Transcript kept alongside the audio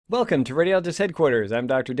Welcome to Radiologist Headquarters. I'm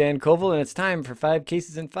Dr. Dan Koval, and it's time for 5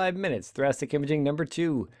 cases in 5 minutes, thoracic imaging number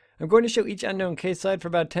 2. I'm going to show each unknown case slide for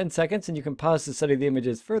about 10 seconds, and you can pause to study the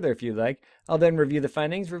images further if you'd like. I'll then review the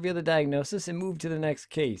findings, reveal the diagnosis, and move to the next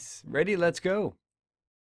case. Ready? Let's go.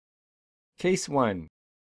 Case 1.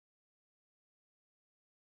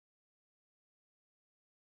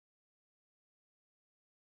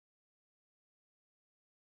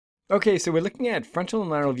 Okay, so we're looking at frontal and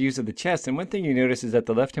lateral views of the chest, and one thing you notice is that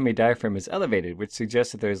the left hemidiaphragm is elevated, which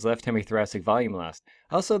suggests that there's left hemithoracic volume loss.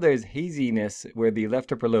 Also, there's haziness where the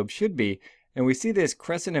left upper lobe should be, and we see this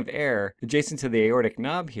crescent of air adjacent to the aortic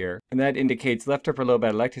knob here, and that indicates left upper lobe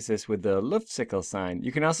atelectasis with the Luftsichel sign.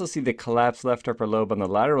 You can also see the collapsed left upper lobe on the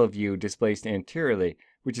lateral view displaced anteriorly,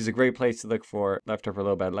 which is a great place to look for left upper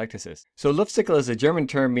lobe atelectasis. So Luftsichel is a German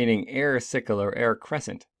term meaning air sickle or air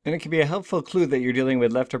crescent, and it can be a helpful clue that you're dealing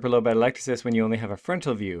with left upper lobe atelectasis when you only have a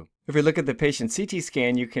frontal view. If we look at the patient's CT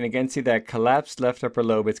scan, you can again see that collapsed left upper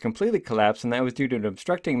lobe. It's completely collapsed, and that was due to an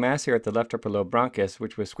obstructing mass here at the left upper lobe bronchus,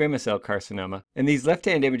 which was squamous cell carcinoma. And these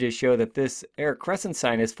left-hand images show that this air crescent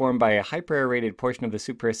sign is formed by a hyperaerated portion of the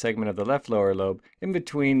superior segment of the left lower lobe in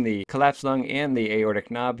between the collapsed lung and the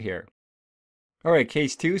aortic knob here. Alright,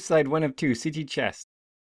 case 2, slide 1 of 2, CT chest.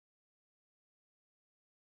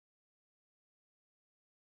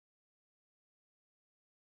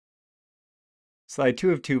 Slide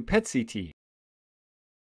 2 of 2, PET CT.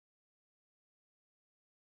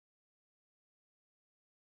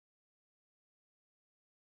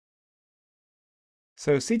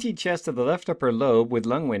 So CT chest of the left upper lobe with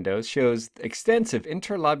lung windows shows extensive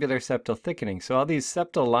interlobular septal thickening. So all these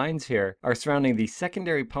septal lines here are surrounding the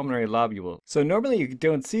secondary pulmonary lobule. So normally you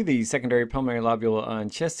don't see the secondary pulmonary lobule on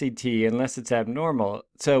chest CT unless it's abnormal.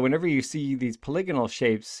 So whenever you see these polygonal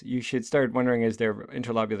shapes, you should start wondering, is there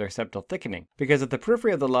interlobular septal thickening? Because at the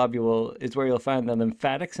periphery of the lobule is where you'll find the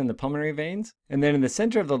lymphatics and the pulmonary veins. And then in the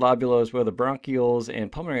center of the lobule is where the bronchioles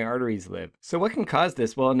and pulmonary arteries live. So what can cause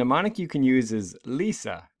this? Well, a mnemonic you can use is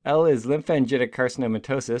LISA. L is lymphangitic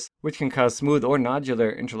carcinomatosis, which can cause smooth or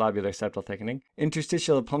nodular interlobular septal thickening.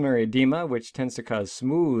 Interstitial pulmonary edema, which tends to cause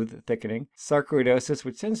smooth thickening. Sarcoidosis,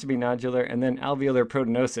 which tends to be nodular. And then alveolar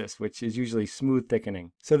proteinosis, which is usually smooth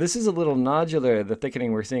thickening. So this is a little nodular, the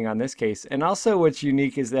thickening we're seeing on this case. And also what's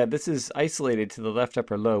unique is that this is isolated to the left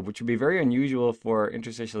upper lobe, which would be very unusual for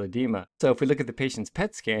interstitial edema. So if we look at the patient's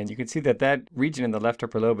PET scan, you can see that that region in the left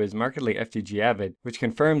upper lobe is markedly FDG avid, which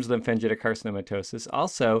confirms lymphangitic carcinomatosis.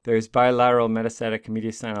 Also, there's bilateral metastatic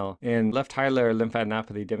mediastinal and left hilar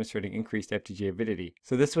lymphadenopathy demonstrating increased FDG avidity.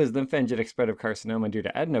 So this was lymphangitic spread of carcinoma due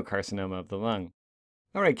to adenocarcinoma of the lung.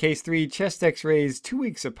 Alright, case 3, chest x-rays 2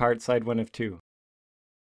 weeks apart, slide 1 of 2.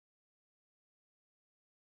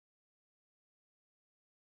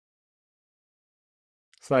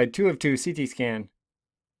 Slide 2 of 2, CT scan.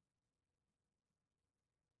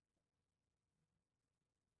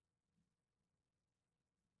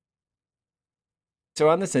 So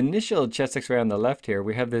on this initial chest x-ray on the left here,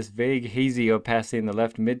 we have this vague hazy opacity in the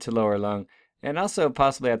left mid to lower lung, and also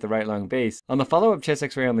possibly at the right lung base. On the follow-up chest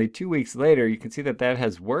x-ray only 2 weeks later, you can see that that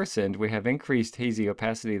has worsened. We have increased hazy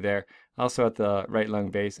opacity there, also at the right lung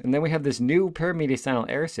base. And then we have this new paramediastinal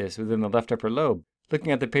air cyst within the left upper lobe.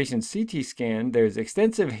 Looking at the patient's CT scan, there's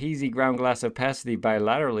extensive hazy ground glass opacity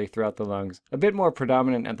bilaterally throughout the lungs, a bit more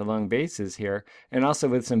predominant at the lung bases here, and also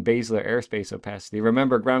with some basilar airspace opacity.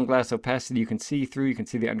 Remember, ground glass opacity you can see through, you can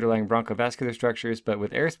see the underlying bronchovascular structures, but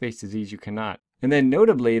with airspace disease you cannot. And then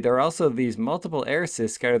notably, there are also these multiple air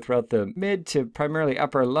cysts scattered throughout the mid to primarily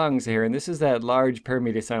upper lungs here, and this is that large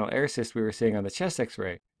paramediastinal air cyst we were seeing on the chest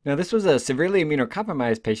x-ray. Now this was a severely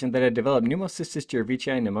immunocompromised patient that had developed pneumocystis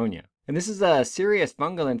jirovecii pneumonia. And this is a serious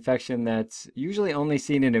fungal infection that's usually only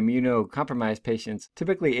seen in immunocompromised patients,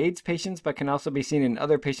 typically AIDS patients, but can also be seen in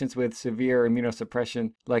other patients with severe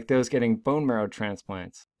immunosuppression, like those getting bone marrow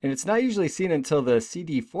transplants. And it's not usually seen until the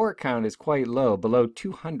CD4 count is quite low, below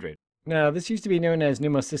 200. Now, this used to be known as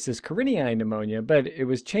pneumocystis carinii pneumonia, but it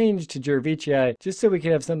was changed to jirovecii just so we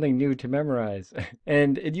could have something new to memorize.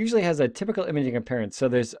 And it usually has a typical imaging appearance, so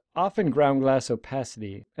there's often ground glass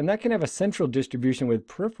opacity, and that can have a central distribution with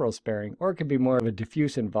peripheral sparing, or it could be more of a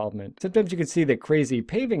diffuse involvement. Sometimes you can see the crazy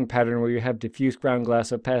paving pattern where you have diffuse ground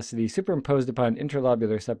glass opacity superimposed upon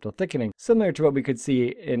interlobular septal thickening, similar to what we could see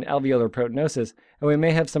in alveolar proteinosis, and we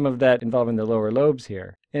may have some of that involving the lower lobes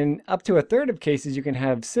here. In up to a third of cases, you can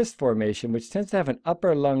have cyst formation, which tends to have an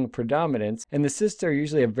upper lung predominance, and the cysts are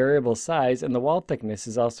usually of variable size, and the wall thickness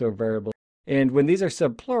is also variable. And when these are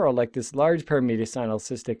subpleural, like this large paramediastinal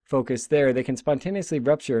cystic focus there, they can spontaneously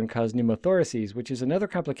rupture and cause pneumothoraces, which is another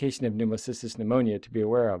complication of pneumocystis pneumonia to be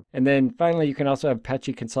aware of. And then finally, you can also have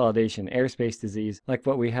patchy consolidation, airspace disease, like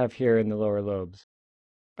what we have here in the lower lobes.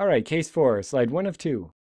 All right, case 4, slide 1 of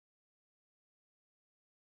 2.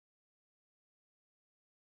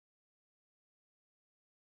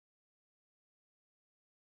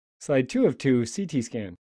 Slide 2 of 2, CT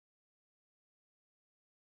scan.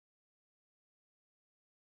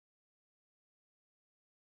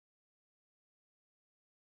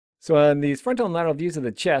 So on these frontal and lateral views of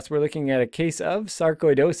the chest, we're looking at a case of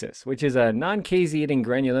sarcoidosis, which is a non-caseating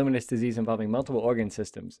granulomatous disease involving multiple organ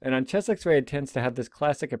systems. And on chest x-ray, it tends to have this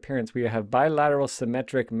classic appearance where you have bilateral,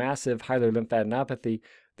 symmetric, massive hilar lymphadenopathy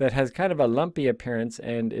that has kind of a lumpy appearance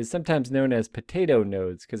and is sometimes known as potato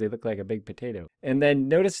nodes because they look like a big potato. And then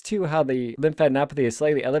notice too how the lymphadenopathy is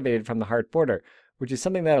slightly elevated from the heart border, which is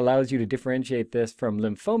something that allows you to differentiate this from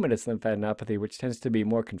lymphomatous lymphadenopathy, which tends to be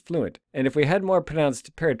more confluent. And if we had more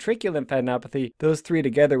pronounced paratracheal lymphadenopathy, those three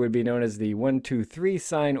together would be known as the 1-2-3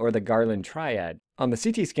 sign or the Garland triad. On the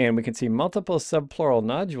CT scan, we can see multiple subpleural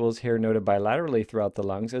nodules here noted bilaterally throughout the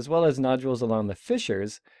lungs, as well as nodules along the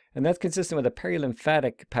fissures, and that's consistent with a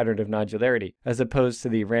perilymphatic pattern of nodularity, as opposed to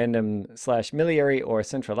the random/miliary or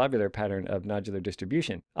centrilobular pattern of nodular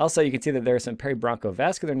distribution. Also, you can see that there are some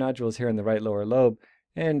peribronchovascular nodules here in the right lower lobe,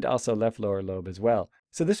 and also left lower lobe as well.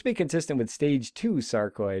 So this would be consistent with stage 2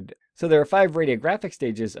 sarcoid. So there are 5 radiographic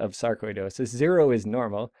stages of sarcoidosis. 0 is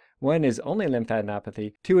normal, 1 is only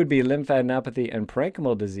lymphadenopathy, 2 would be lymphadenopathy and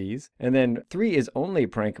parenchymal disease, and then 3 is only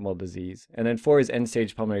parenchymal disease, and then 4 is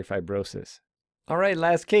end-stage pulmonary fibrosis. All right,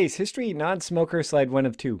 last case, history, non-smoker, slide 1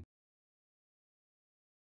 of 2.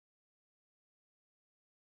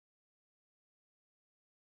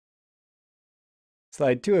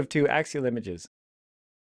 Slide 2 of 2, axial images.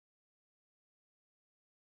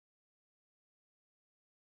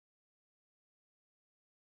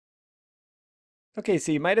 Okay,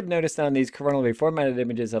 so you might have noticed on these coronally formatted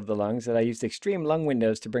images of the lungs that I used extreme lung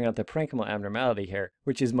windows to bring out the parenchymal abnormality here,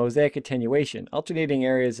 which is mosaic attenuation, alternating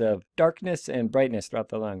areas of darkness and brightness throughout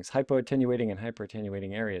the lungs, hypoattenuating and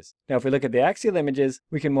hyperattenuating areas. Now, if we look at the axial images,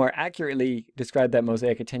 we can more accurately describe that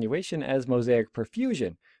mosaic attenuation as mosaic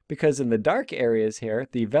perfusion, because in the dark areas here,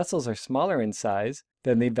 the vessels are smaller in size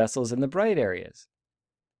than the vessels in the bright areas.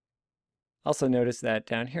 Also notice that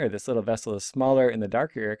down here, this little vessel is smaller in the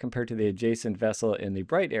dark area compared to the adjacent vessel in the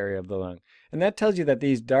bright area of the lung. And that tells you that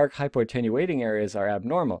these dark hypoattenuating areas are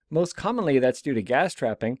abnormal. Most commonly, that's due to gas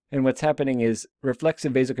trapping, and what's happening is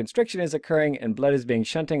reflexive vasoconstriction is occurring and blood is being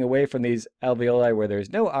shunting away from these alveoli where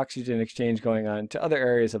there's no oxygen exchange going on to other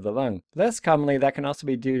areas of the lung. Less commonly, that can also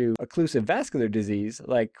be due to occlusive vascular disease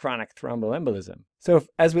like chronic thromboembolism. So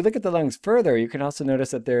as we look at the lungs further, you can also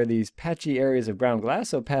notice that there are these patchy areas of ground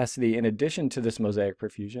glass opacity in addition to this mosaic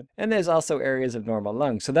perfusion. And there's also areas of normal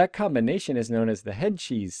lungs. So that combination is known as the head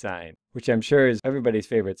cheese sign, which I'm sure is everybody's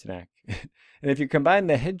favorite snack. And if you combine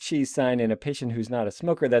the head cheese sign in a patient who's not a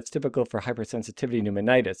smoker, that's typical for hypersensitivity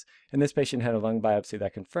pneumonitis. And this patient had a lung biopsy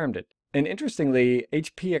that confirmed it. And interestingly,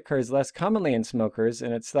 HP occurs less commonly in smokers,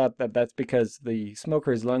 and it's thought that that's because the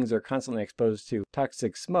smoker's lungs are constantly exposed to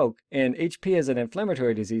toxic smoke, and HP is an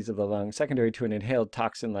inflammatory disease of the lung secondary to an inhaled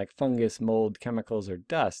toxin like fungus, mold, chemicals, or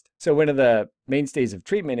dust. So one of the mainstays of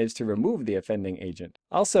treatment is to remove the offending agent.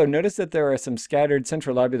 Also, notice that there are some scattered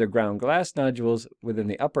centrilobular ground glass nodules within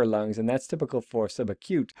the upper lungs, and that's typical for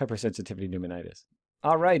subacute hypersensitivity pneumonitis.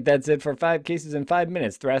 All right, that's it for 5 cases in 5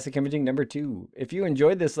 minutes, thoracic imaging number 2. If you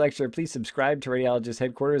enjoyed this lecture, please subscribe to Radiologist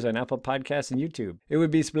Headquarters on Apple Podcasts and YouTube. It would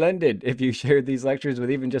be splendid if you shared these lectures with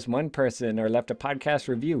even just one person or left a podcast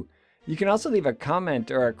review. You can also leave a comment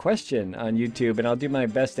or a question on YouTube, and I'll do my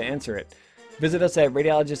best to answer it. Visit us at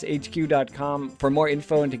radiologisthq.com for more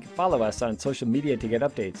info and to follow us on social media to get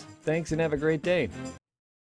updates. Thanks and have a great day.